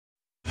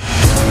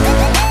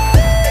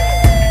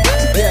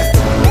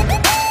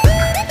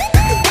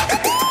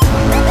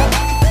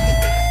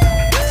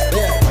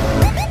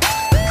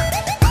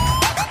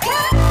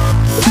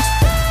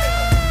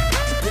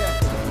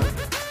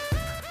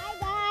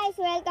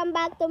Welcome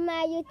back to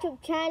my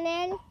YouTube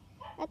channel.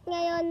 At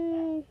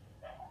ngayon,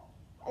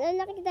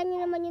 nakikita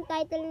niyo naman yung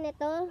title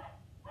nito.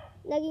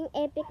 Naging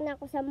epic na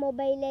ako sa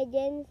Mobile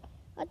Legends.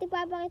 At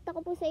ipapakita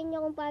ko po sa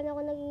inyo kung paano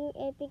ako naging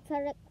epic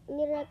sa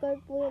ni-record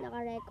po yung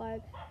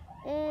naka-record.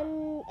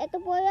 And ito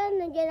po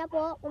yan, nandiyan na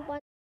po kung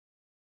paano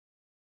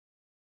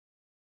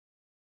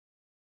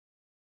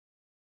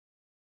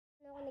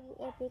ako naging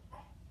epic.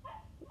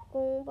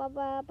 Kung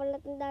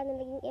papalatandaan na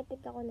naging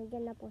epic ako,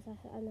 nandiyan na po sa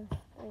ano.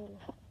 Ayun.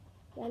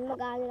 Yan,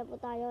 mag-aano na po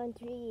tayo.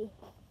 3,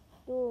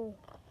 2,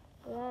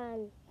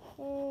 yan.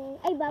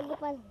 Ay, bago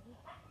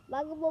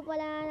po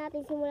pala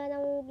natin simulan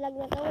ng vlog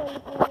na to, hindi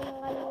po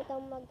naman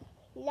kalimutan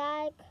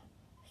mag-like,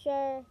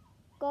 share,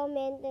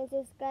 comment, and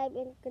subscribe,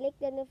 and click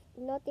the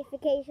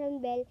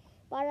notification bell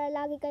para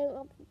lagi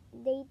kayong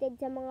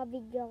updated sa mga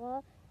video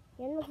ko.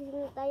 Yan,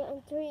 magsisimula tayo in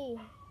 3,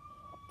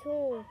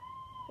 2,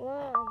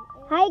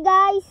 1. Hi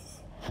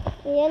guys!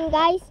 Ayan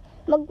guys,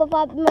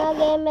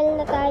 mag-ML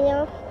na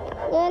tayo.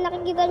 Yan,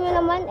 nakikita nyo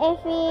naman,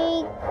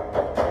 epic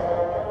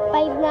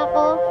 5 na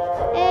ako.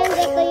 And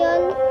ito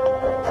yun.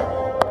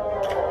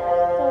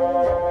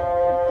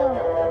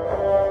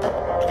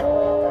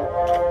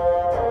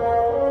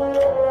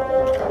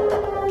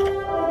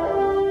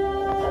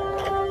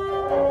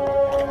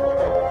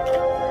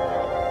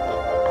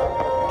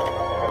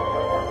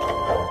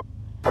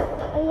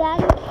 Ayan.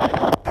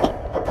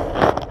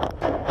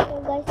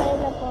 So guys, ayan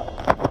na po.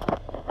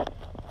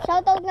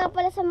 Shoutout nga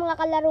pala sa mga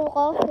kalaro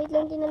ko. Wait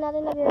lang, tingnan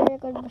natin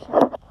nagre-record ba siya.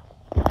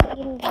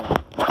 Hindi.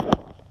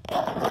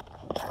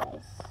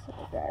 Guys,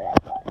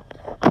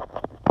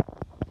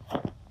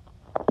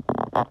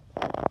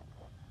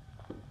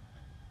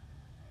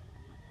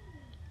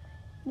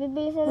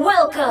 nagre-record.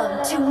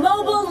 Welcome to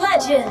Mobile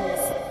Legends!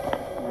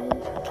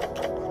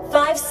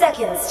 5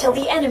 seconds till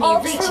the enemy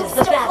reaches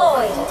the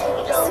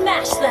battlefield.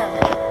 Smash them!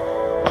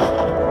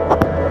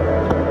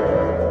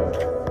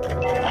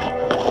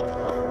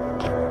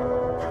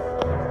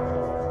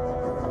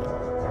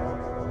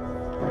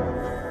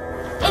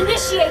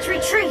 Initiate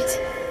retreat!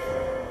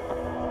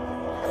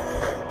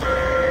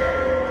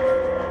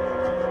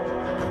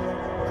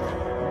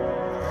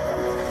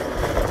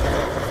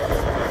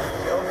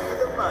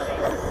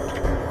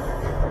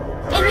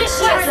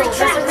 Initiate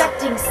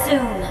resurrecting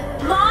soon!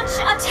 Launch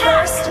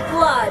attack! First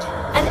blood!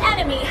 An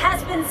enemy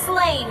has been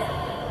slain!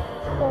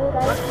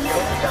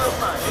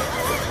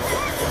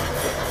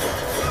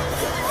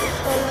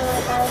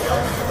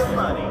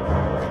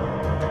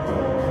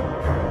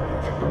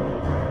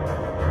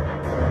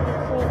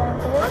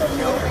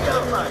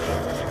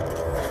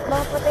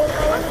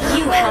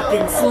 You have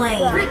been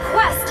slain.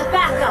 Request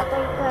backup.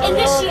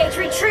 Initiate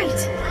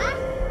retreat.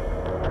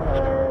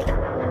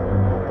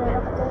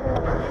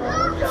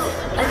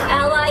 An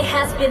ally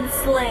has been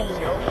slain.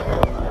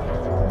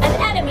 An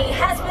enemy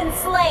has been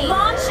slain.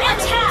 Launch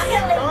attack.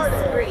 Killing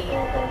spree.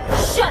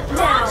 Shut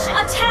down. Launch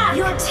attack.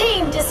 Your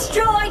team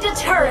destroyed a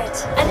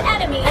turret. An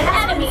enemy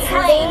has been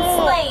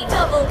slain.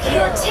 Double kill.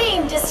 Your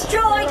team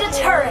destroyed a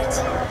turret.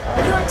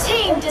 Your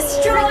team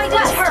destroyed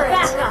a turret.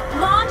 Backup.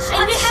 Launch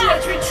attack.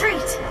 Initiate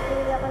retreat.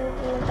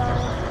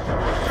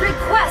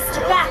 Request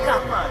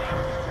backup.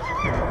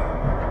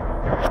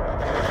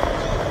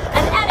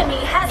 An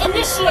enemy has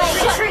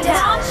initiated retreat.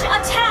 Launch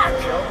attack.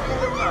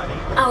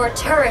 Our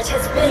turret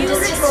has been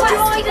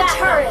destroyed. A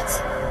turret.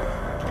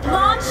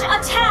 Launch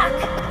attack.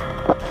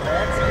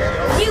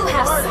 You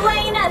have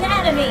slain an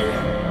enemy.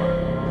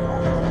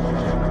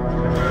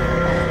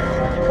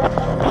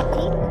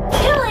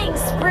 Killing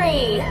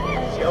spree.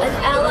 An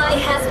ally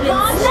has been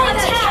slain.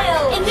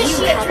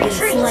 Initiate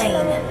retreat.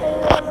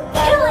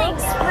 Killing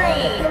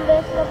spree.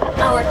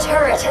 Our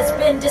turret has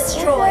been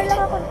destroyed.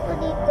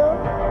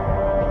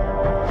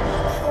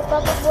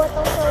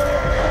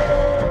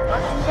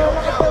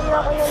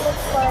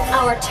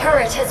 Our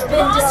turret has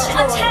been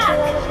destroyed. Attack.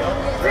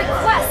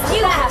 Request.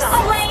 You have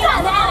slain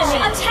an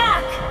enemy.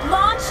 Attack.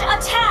 Launch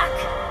attack.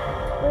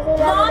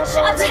 Launch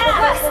attack.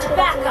 Request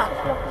backup.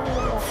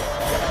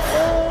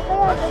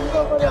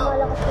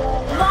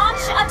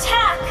 Launch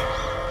attack.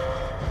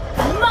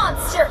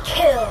 Monster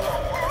kill.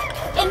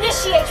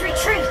 Initiate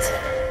retreat.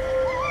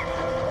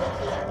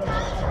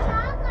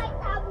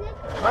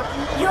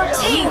 Your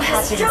team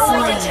has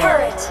destroyed a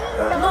turret.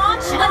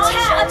 Launch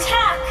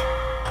attack.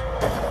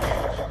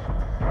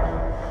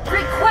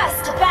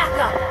 Request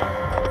backup.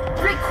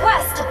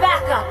 Request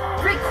backup.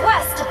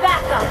 Request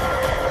backup.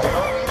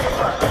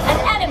 An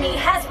enemy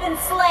has been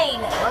slain.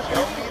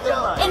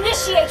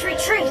 Initiate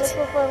retreat.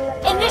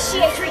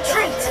 Initiate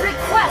retreat.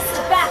 Request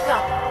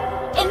backup.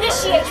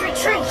 Initiate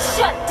retreat.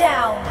 Shut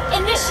down.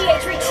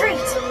 Initiate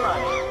retreat.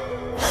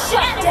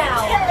 Shut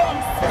down.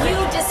 You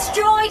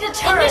destroyed a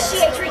turret.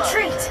 Initiate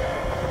retreat.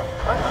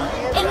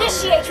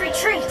 Initiate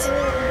retreat.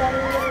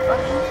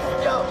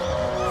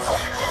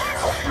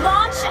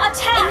 Launch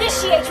attack.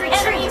 Initiate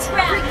retreat.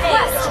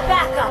 Request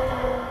backup.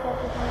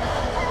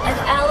 An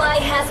ally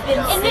has been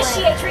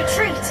initiate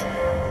retreat.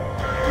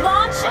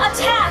 Launch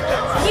attack.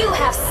 You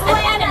have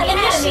slain an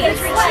enemy.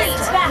 Initiate retreat.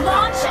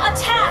 Launch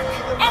attack.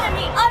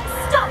 Enemy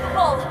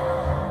unstoppable.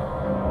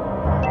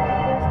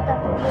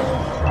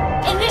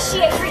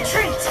 Initiate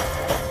retreat.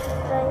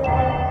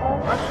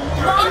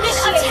 Launch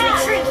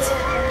attack. Retreat.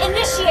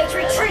 Initiate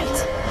retreat.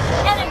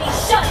 Enemy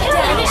shut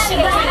down.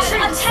 Initiate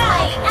retreat.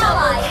 Attack.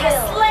 Ally has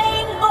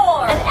slain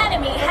more. An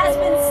enemy has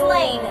been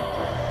slain.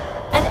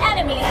 An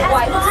enemy has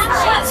been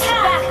slain.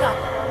 Backup.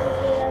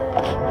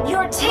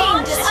 Your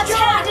team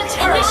destroyed a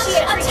turret.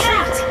 Initiate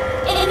retreat.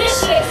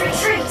 Initiate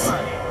retreat.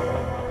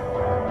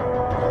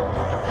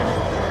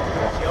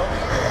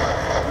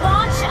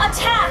 Launch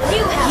attack.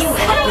 You have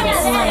slain an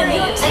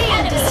enemy. Your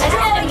team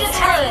destroyed a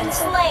turret.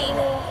 Slain.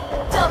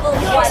 Double.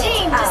 Your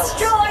team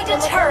destroyed a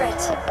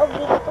turret.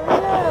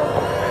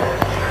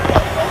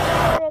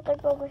 Record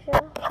pa ba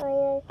siya?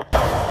 Kaya,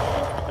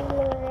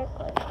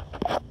 record.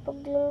 Pag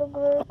di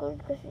nag-record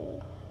kasi.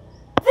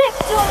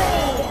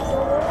 Victory!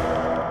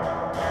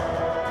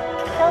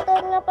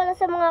 Shoutout nga pala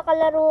sa mga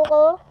kalaro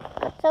ko.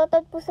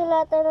 Shoutout po sa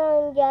lahat na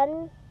nandyan.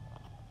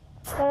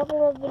 Para po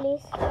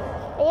mabilis.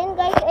 Ayan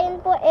guys, ayan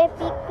po,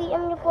 epic.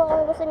 PM nyo po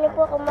kung gusto nyo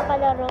po akong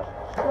makalaro.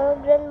 Mga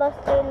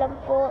Grandmaster lang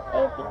po,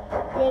 epic.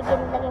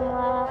 Legend lang yung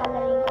mga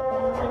kakalaring ko.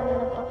 Ganun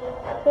lang po.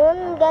 Yun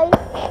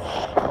guys.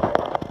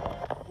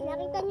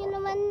 Nakita nyo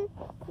naman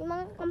yung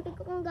mga kampi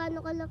ko kung gaano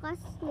kalakas.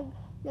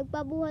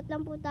 Nagpabuhat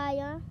lang po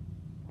tayo.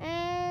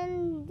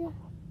 And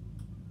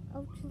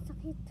ouch, ang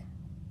sakit.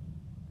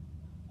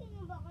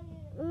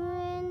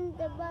 And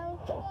diba,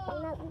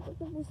 natin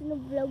tutubusin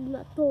ng vlog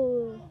na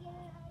to.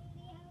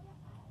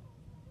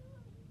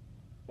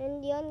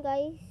 And yun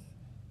guys,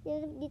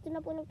 dito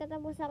na po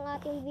nagtatapos ang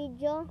ating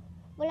video.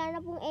 Wala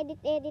na pong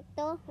edit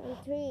to.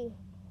 3,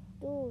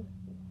 2,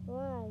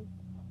 1.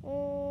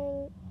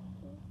 And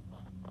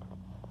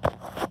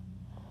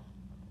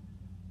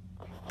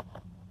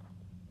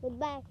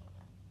goodbye.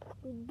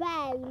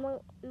 Goodbye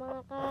mga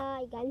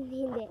kaigan.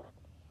 Hindi.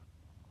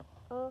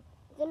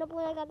 Ito na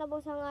po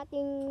nagtatapos ang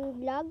ating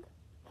vlog.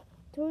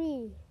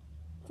 3,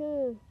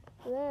 2,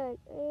 1.